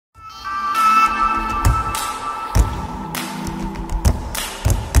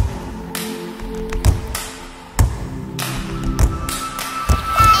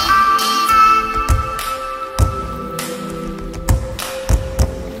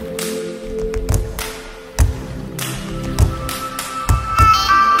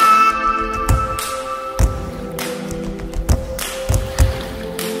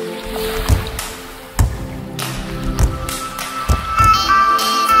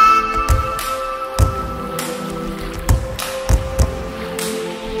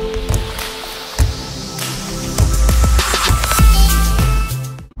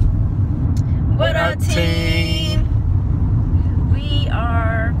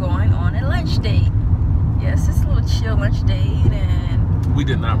We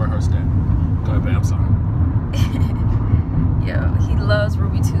did not rehearse that. Go ahead, babe. I'm sorry. Yeah, he loves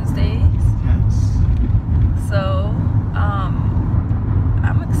Ruby Tuesdays. Yes. So,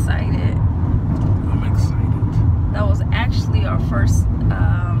 I'm excited. I'm excited. That was actually our first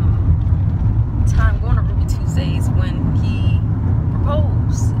time going to Ruby Tuesdays when he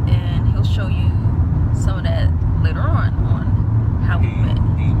proposed, and he'll show you some of that later on how we met.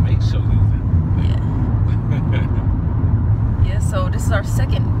 He may show you that. Yeah. Yeah, so this is our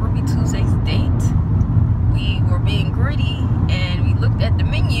second Ruby Tuesdays date. We were being greedy and we looked at the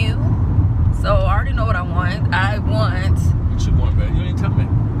menu. So I already know what I want. What you want, babe? You ain't tell me.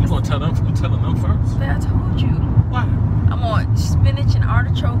 You gonna tell them? You telling them first? But I told you. Why? I want spinach and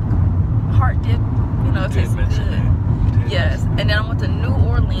artichoke, heart dip. You know, it tastes good. Yes, and then I want the New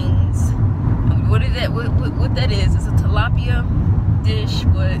Orleans. What is that? What that is? It's a tilapia dish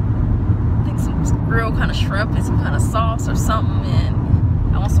with, I think, some grilled kind of shrimp and some kind of sauce or something.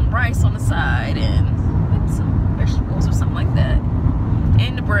 And I want some rice on the side and maybe some vegetables or something like that.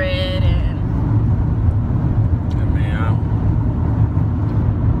 And the bread and. I mean,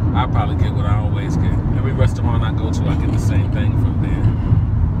 I'll probably get what I always get. Every restaurant I go to, I get the same thing from there.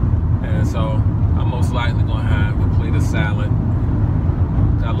 And so I'm most likely gonna have a plate of salad.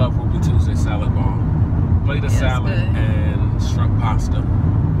 I love Ruby Tuesday salad bar. Plate of salad and shrimp pasta.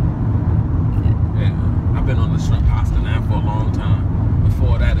 Yeah, I've been on the shrimp pasta now for a long time.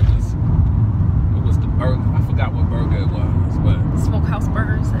 Before that, it was the burger. I forgot what burger it was, but Smokehouse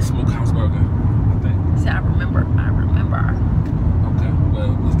burgers. Smokehouse burger, I think. See, I remember. Okay,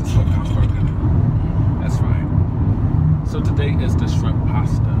 well, it was the Smokehouse burger. That's right. So today is the shrimp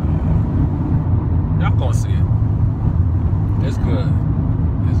pasta. Y'all gonna see it. It's good.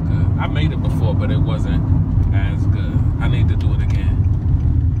 It's good. I made it before, but it wasn't as good. I need to do it again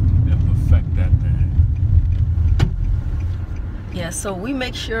and perfect that thing. Yeah, so we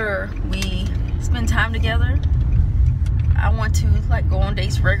make sure we spend time together. I want to go on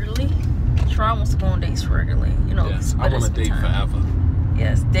dates regularly. Tron wants to go on dates regularly. You know, yes, I want to date forever.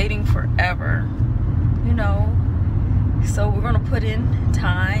 Yes, dating forever. You know, so we're gonna put in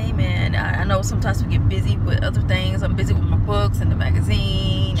time, and I know sometimes we get busy with other things. I'm busy with my books and the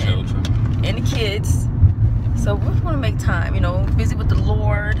magazine and the kids. So we're gonna make time. You know, busy with the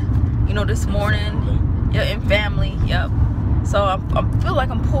Lord. You know, this morning, and family. Yep. So I feel like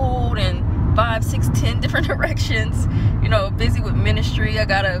I'm pulled in 5, 6, 10 different directions. You know, busy with ministry. I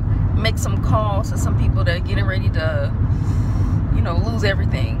gotta make some calls to some people that are getting ready to, you know, lose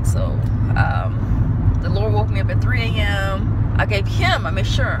everything. So the Lord woke me up at 3 a.m. I gave him, I made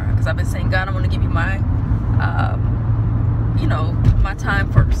sure, because I've been saying, God, I'm gonna give you my, you know, my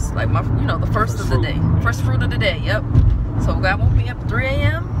time first, like my, you know, the first of the day, first fruit of the day. Yep. So God woke me up at 3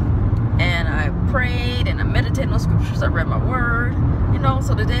 a.m. and I prayed and I meditated on scriptures. I read my word, you know,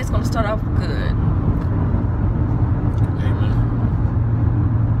 so the day's gonna start off good. Amen.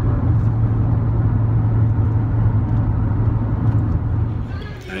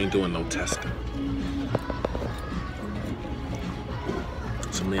 I ain't doing no testing.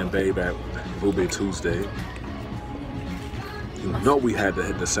 So me and babe at Ruby Tuesday, you know we had to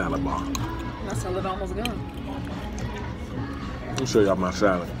hit the salad bar. My salad almost gone. I'll show y'all my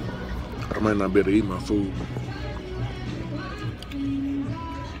salad. I might not be able to eat my food.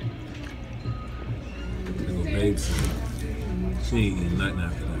 There go babes. She ain't eating nothing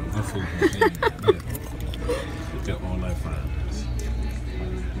after that. Her food ain't eating nothing. Look at all that fineness.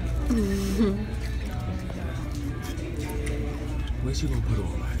 Where's she gonna put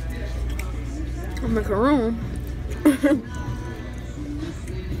all that? I'll make a room.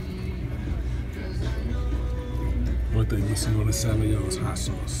 One thing you see on the salad, y'all, is hot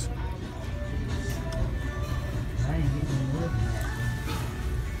sauce.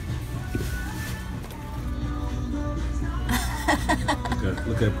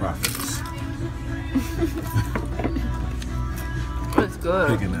 Look at Prophetess. It's good.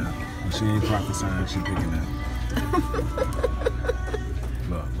 Picking out. When she ain't prophesying, she picking out.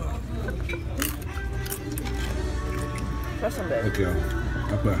 Look. That's some bad. Okay, I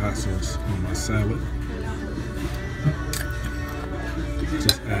put hot sauce on my salad.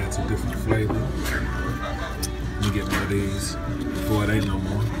 Just adds a different flavor. Let me get one of these before it ain't no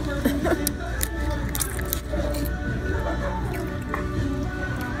more.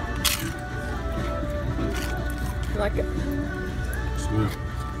 You like it? It's good.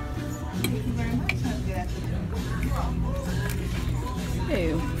 Thank you very much.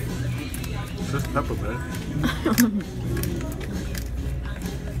 Hey. Just pepper, man.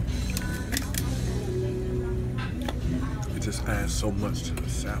 It just adds so much to the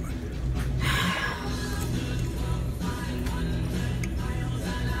salad.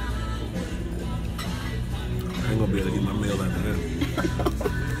 ain't gonna be able to get my meal after that.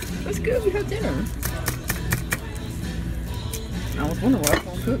 That's good. We have dinner. I was wondering why I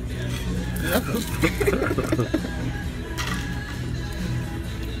won't cook. Nothing.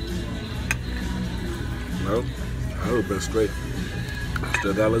 No, I would have been straight.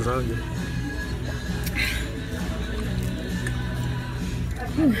 Still got lasagna.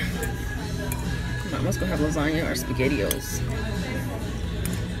 I must go have lasagna or SpaghettiOs.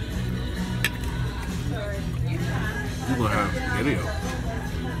 You gonna have spaghetti?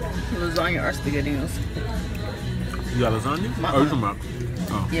 Lasagna or SpaghettiOs. You got lasagna? Oh, you talking about?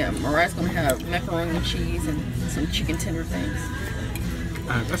 Oh. Yeah, Mariah's gonna have macaroni and cheese and some chicken tender things.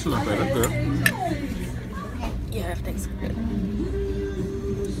 That's not bad. That's good. Yeah, everything's good.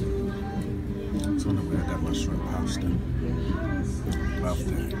 So anyway, I got my shrimp pasta. Love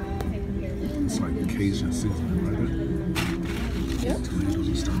that. It's like Cajun seasoning, right? Yep. Tomatoes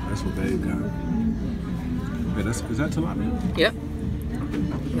and stuff. That's what Babe got. Wait, is that tilapia? Yep.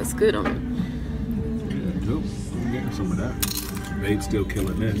 That's good on it. Yeah, dope. I'm getting some of that. Babe's still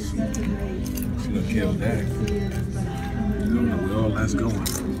killing this. She done killed that. I don't know where all that's going.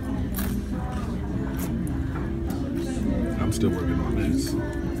 I'm still working on this.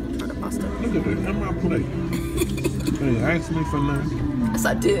 For the pasta. Look at that. That's my plate. Hey, ask me for nothing. Yes,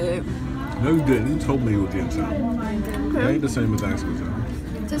 I did. No, you didn't. You told me you were getting something. It ain't the same as asking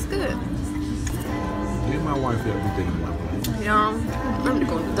something. That's good. Give my wife everything in my plate. Yeah, I'm gonna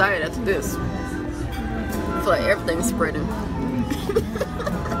go on the diet after this. I feel like everything's spreading.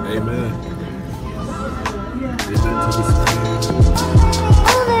 Amen. Amen to this.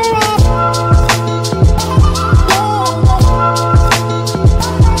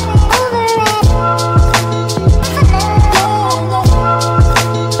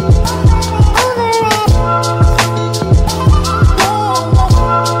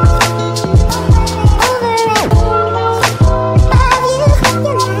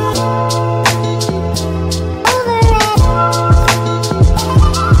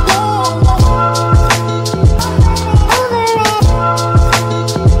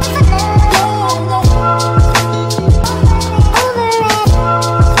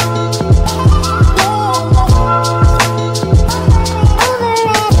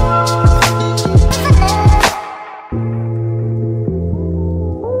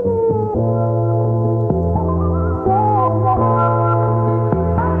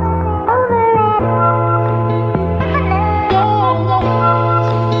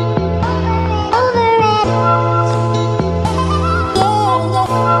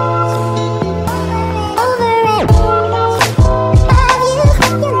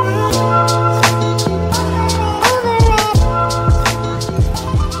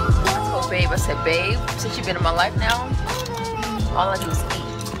 Babe, since you've been in my life now, all I do is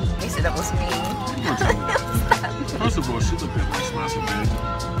eat. They said that was me. First of all, she looked at me responsibility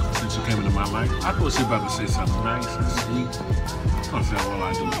since she came into my life. I thought she was about to say something nice and sweet. I said, all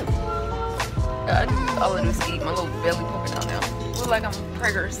I do is eat. All I do is eat. My little belly poking out now. Look like I'm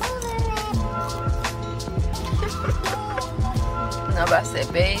preggers. No, but I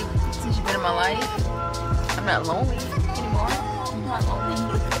said, babe, since you've been in my life, I'm not lonely anymore. I'm not lonely.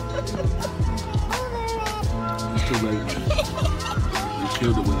 It's too late. You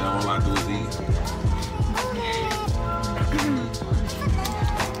killed it when all I do is eat.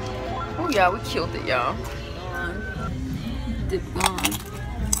 Oh yeah, we killed it, y'all. Dip gone.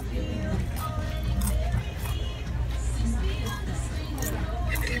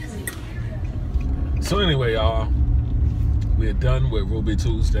 So anyway, y'all, we're done with Ruby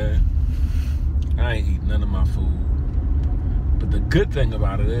Tuesday. I ain't eating none of my food. But the good thing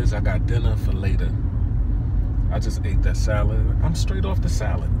about it is I got dinner for later. I just ate that salad. I'm straight off the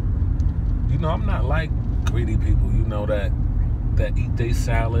salad. You know, I'm not like greedy people, you know, that eat their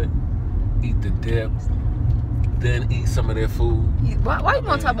salad, eat the dip, then eat some of their food. Why you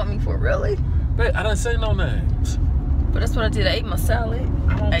want to talk about me for, really? But I didn't say no names. But that's what I did. I ate my salad.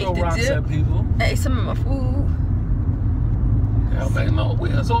 I don't throw rocks at people. I ate some of my food. Hell, man, no,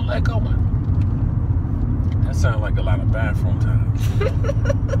 where's all that going? That sounds like a lot of bathroom time.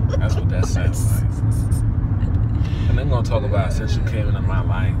 That's what that sounds like. And they're gonna talk about since you came into my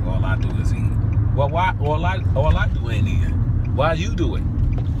life, all I do is eat. Well, why all I do ain't eating? Why you do it?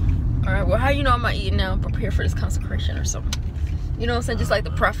 All right. Well, how you know I'm not eating now? Prepare for this consecration or something. You know what I'm saying? Just like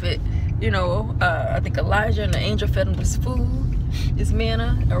the prophet. You know, I think Elijah and the angel fed him this food, this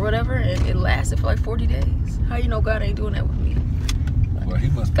manna or whatever, and it lasted for like 40 days. How you know God ain't doing that with me? Well, he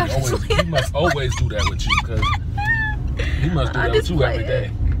must always do that with you, because he must do that with you every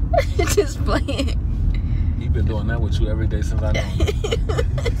day. Just playing. He been doing that with you every day since I know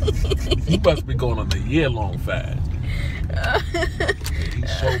him. You must be going on a year-long fast. He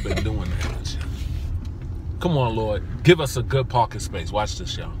sure been doing that with you. Come on, Lord. Give us a good parking space. Watch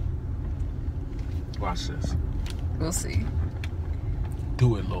this, y'all. Watch this. We'll see.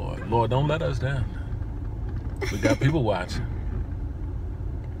 Do it, Lord. Lord, don't let us down. We got people watching.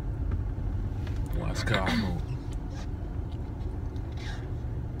 Watch car move.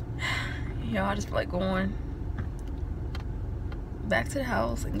 Y'all, I just feel like going back to the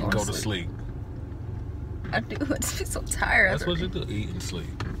house and go to sleep. I do. I just feel so tired. That's what you do. Eat and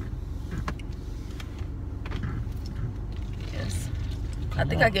sleep. Yes. I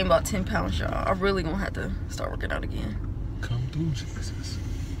think I gained about 10 pounds, y'all. I'm really gonna have to start working out again. Come through, Jesus.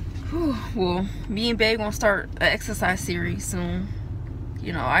 Whew. Well, me and Babe gonna start an exercise series soon.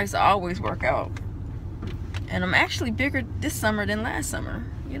 You know, I used to always work out. And I'm actually bigger this summer than last summer,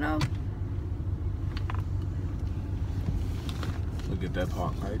 you know? Look at that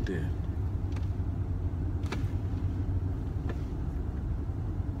park right there.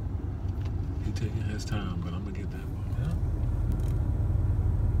 He taking his time, but I'm gonna get that one.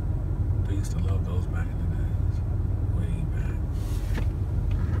 Yeah. They used to love those back in the days. Way back.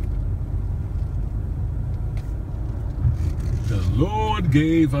 The Lord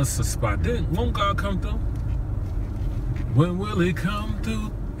gave us a spot. Won't God come through? When will He come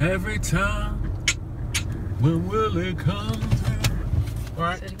through? Every time. When will He come through? All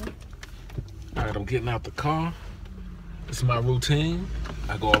right. All right, I'm getting out the car. This is my routine.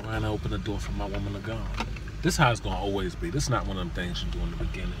 I go around and open the door for my woman to go. This is how it's going to always be. This is not one of them things you do in the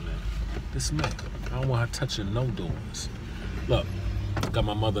beginning, man. This is me. I don't want her touching no doors. Look, I got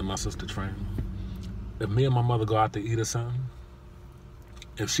my mother and my sister training. If me and my mother go out to eat or something,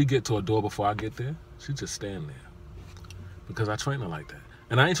 if she get to a door before I get there, she just stand there. Because I train her like that.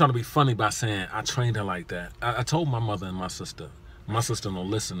 And I ain't trying to be funny by saying I trained her like that. I told my mother and my sister. My sister don't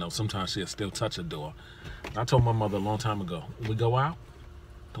listen though. Sometimes she'll still touch a door. I told my mother a long time ago, when we go out,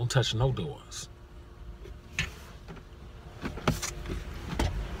 don't touch no doors.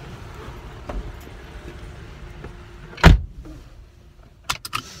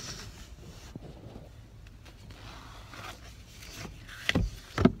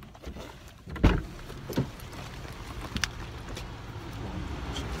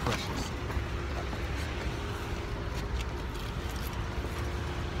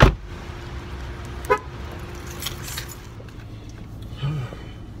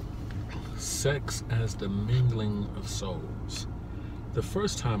 Sex as the mingling of souls. The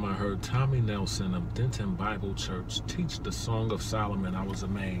first time I heard Tommy Nelson of Denton Bible Church teach the Song of Solomon, I was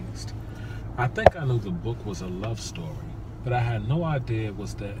amazed. I think I knew the book was a love story, but I had no idea it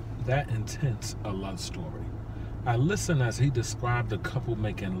was that intense a love story. I listened as he described the couple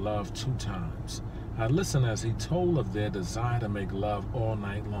making love 2 times. I listened as he told of their desire to make love all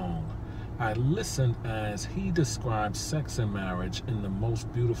night long. I listened as he described sex and marriage in the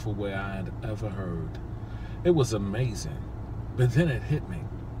most beautiful way I had ever heard. It was amazing, but then it hit me.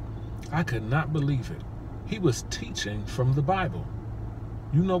 I could not believe it. He was teaching from the Bible.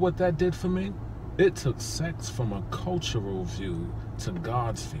 You know what that did for me? It took sex from a cultural view to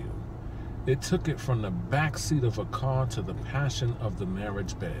God's view. It took it from the backseat of a car to the passion of the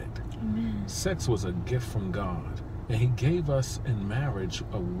marriage bed. Amen. Sex was a gift from God. And He gave us in marriage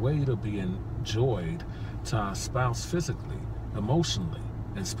a way to be enjoyed to our spouse physically, emotionally,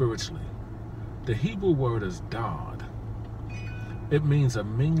 and spiritually. The Hebrew word is dad. It means a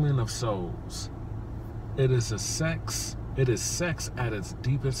mingling of souls. It is sex at its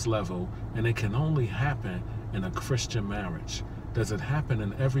deepest level, and it can only happen in a Christian marriage. Does it happen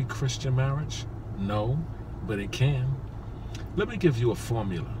in every Christian marriage? No, but it can. Let me give you a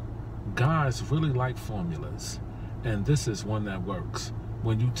formula. Guys really like formulas. And this is one that works.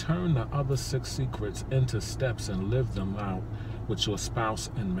 When you turn the other 6 secrets into steps and live them out with your spouse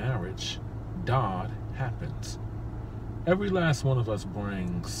in marriage, God happens. Every last one of us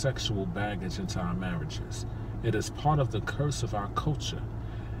brings sexual baggage into our marriages. It is part of the curse of our culture.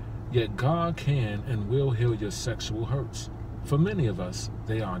 Yet God can and will heal your sexual hurts. For many of us,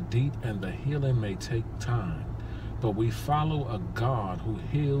 they are deep and the healing may take time. But we follow a God who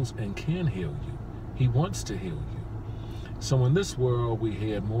heals and can heal you. He wants to heal you. So in this world, we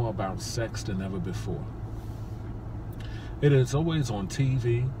hear more about sex than ever before. It is always on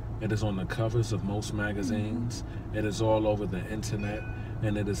TV. It is on the covers of most magazines. It is all over the internet.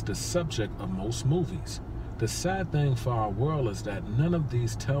 And it is the subject of most movies. The sad thing for our world is that none of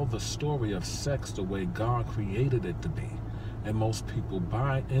these tell the story of sex the way God created it to be. And most people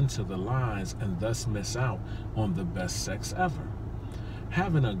buy into the lies and thus miss out on the best sex ever.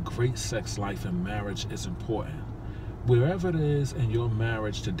 Having a great sex life in marriage is important. Wherever it is in your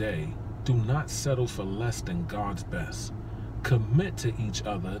marriage today, do not settle for less than God's best. Commit to each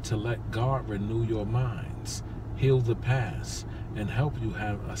other to let God renew your minds, heal the past, and help you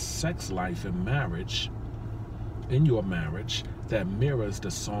have a sex life in your marriage that mirrors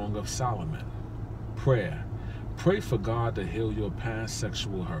the Song of Solomon. Prayer. Pray for God to heal your past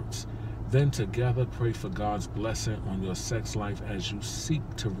sexual hurts. Then together pray for God's blessing on your sex life as you seek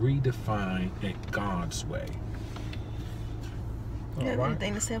to redefine it God's way. You have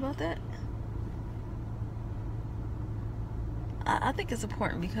anything to say about that? I think it's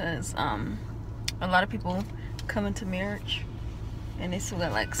important because a lot of people come into marriage and they still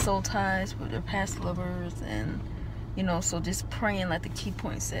got like soul ties with their past lovers, and you know, so just praying, like the key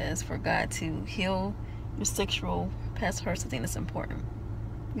point says, for God to heal your sexual past hurts. I think that's important,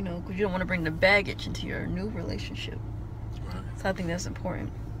 you know, because you don't want to bring the baggage into your new relationship. Right. So I think that's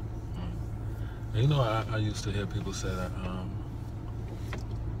important. You know, I used to hear people say that,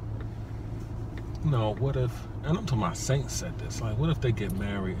 you know, what if, and I'm talking about saints said this, like, what if they get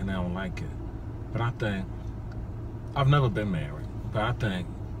married and they don't like it? But I think, I've never been married, but I think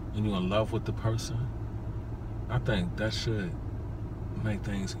when you're in love with the person, I think that should make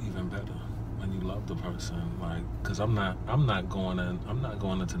things even better when you love the person. Like, cause I'm not going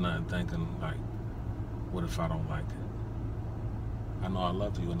into nothing thinking like, what if I don't like it? I know I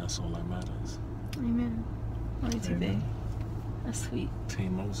love you, and that's all that matters. Amen. Love you too, babe. That's sweet.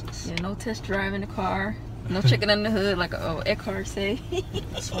 Team Moses. Yeah, no test drive in the car. No checking under the hood like Eggrolls say.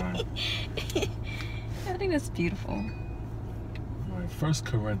 That's right. I think that's beautiful. All right, 1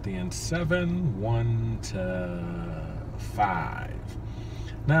 Corinthians 7, 1-5.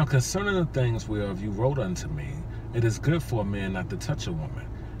 Now concerning the things whereof you wrote unto me, it is good for a man not to touch a woman.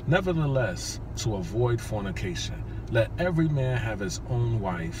 Nevertheless, to avoid fornication, let every man have his own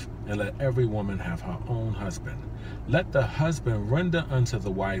wife, and let every woman have her own husband. Let the husband render unto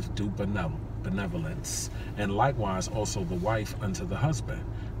the wife due benevolence, and likewise also the wife unto the husband.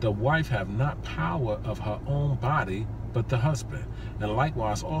 The wife have not power of her own body, but the husband. And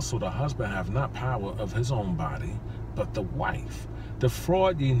likewise also the husband have not power of his own body, but the wife.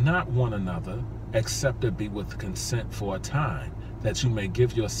 Defraud ye not one another, except it be with consent for a time, that you may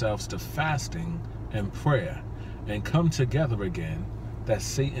give yourselves to fasting and prayer, and come together again, that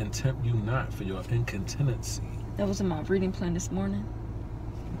Satan tempt you not for your incontinency. That was in my reading plan this morning.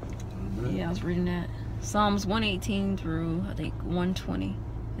 Amen. Yeah, I was reading that. Psalms 118 through, I think, 120.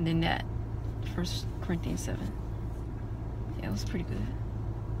 And then that, 1 Corinthians 7. Yeah, it was pretty good.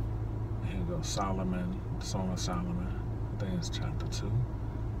 Here you go, Solomon, Song of Solomon. I think it's chapter 2.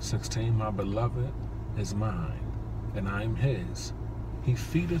 16, my beloved is mine, and I am his. He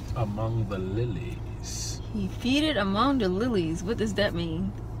feedeth among the lilies. He feedeth among the lilies. What does that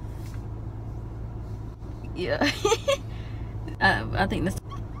mean? Yeah. I think that's...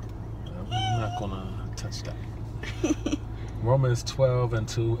 I'm not gonna touch that. Romans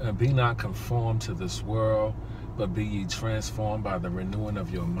 12:2, and be not conformed to this world, but be ye transformed by the renewing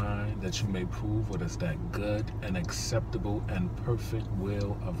of your mind, that you may prove what is that good and acceptable and perfect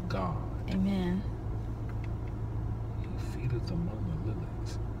will of God. Amen. He feedeth among the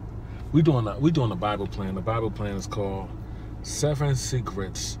lilies. We doing a Bible plan. The Bible plan is called 7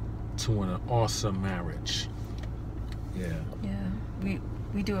 Secrets to an Awesome Marriage. Yeah. Yeah.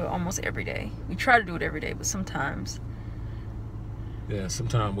 We do it almost every day. We try to do it every day, but sometimes. Yeah,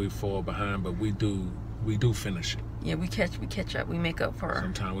 sometimes we fall behind, but we do finish it. Yeah, we catch up. We make up for.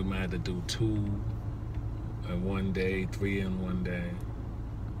 Sometimes we might have to do 2 in one day, 3 in one day.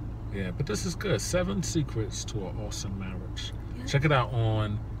 Yeah, but this is good. 7 Secrets to an Awesome Marriage. Yeah. Check it out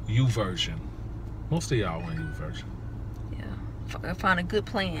on YouVersion. Most of y'all on YouVersion. Yeah, find a good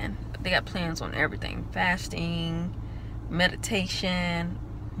plan. They got plans on everything: fasting, meditation,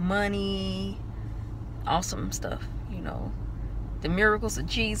 money, awesome stuff. You know, the miracles of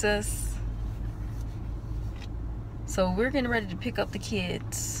Jesus. So we're getting ready to pick up the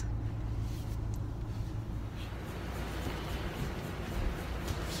kids.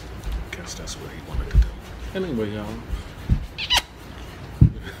 Guess that's what he wanted to do. Anyway, y'all.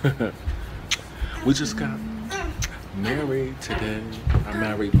 We just got married today. I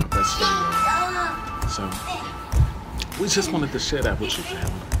married my best friend. So we just wanted to share that with your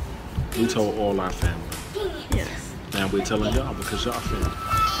family. We told all our family. Yes. Now we're telling y'all because y'all family.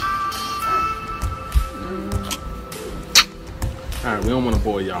 Alright, we don't want to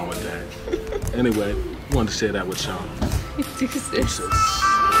bore y'all with that. Anyway, we wanted to share that with y'all. Deuces.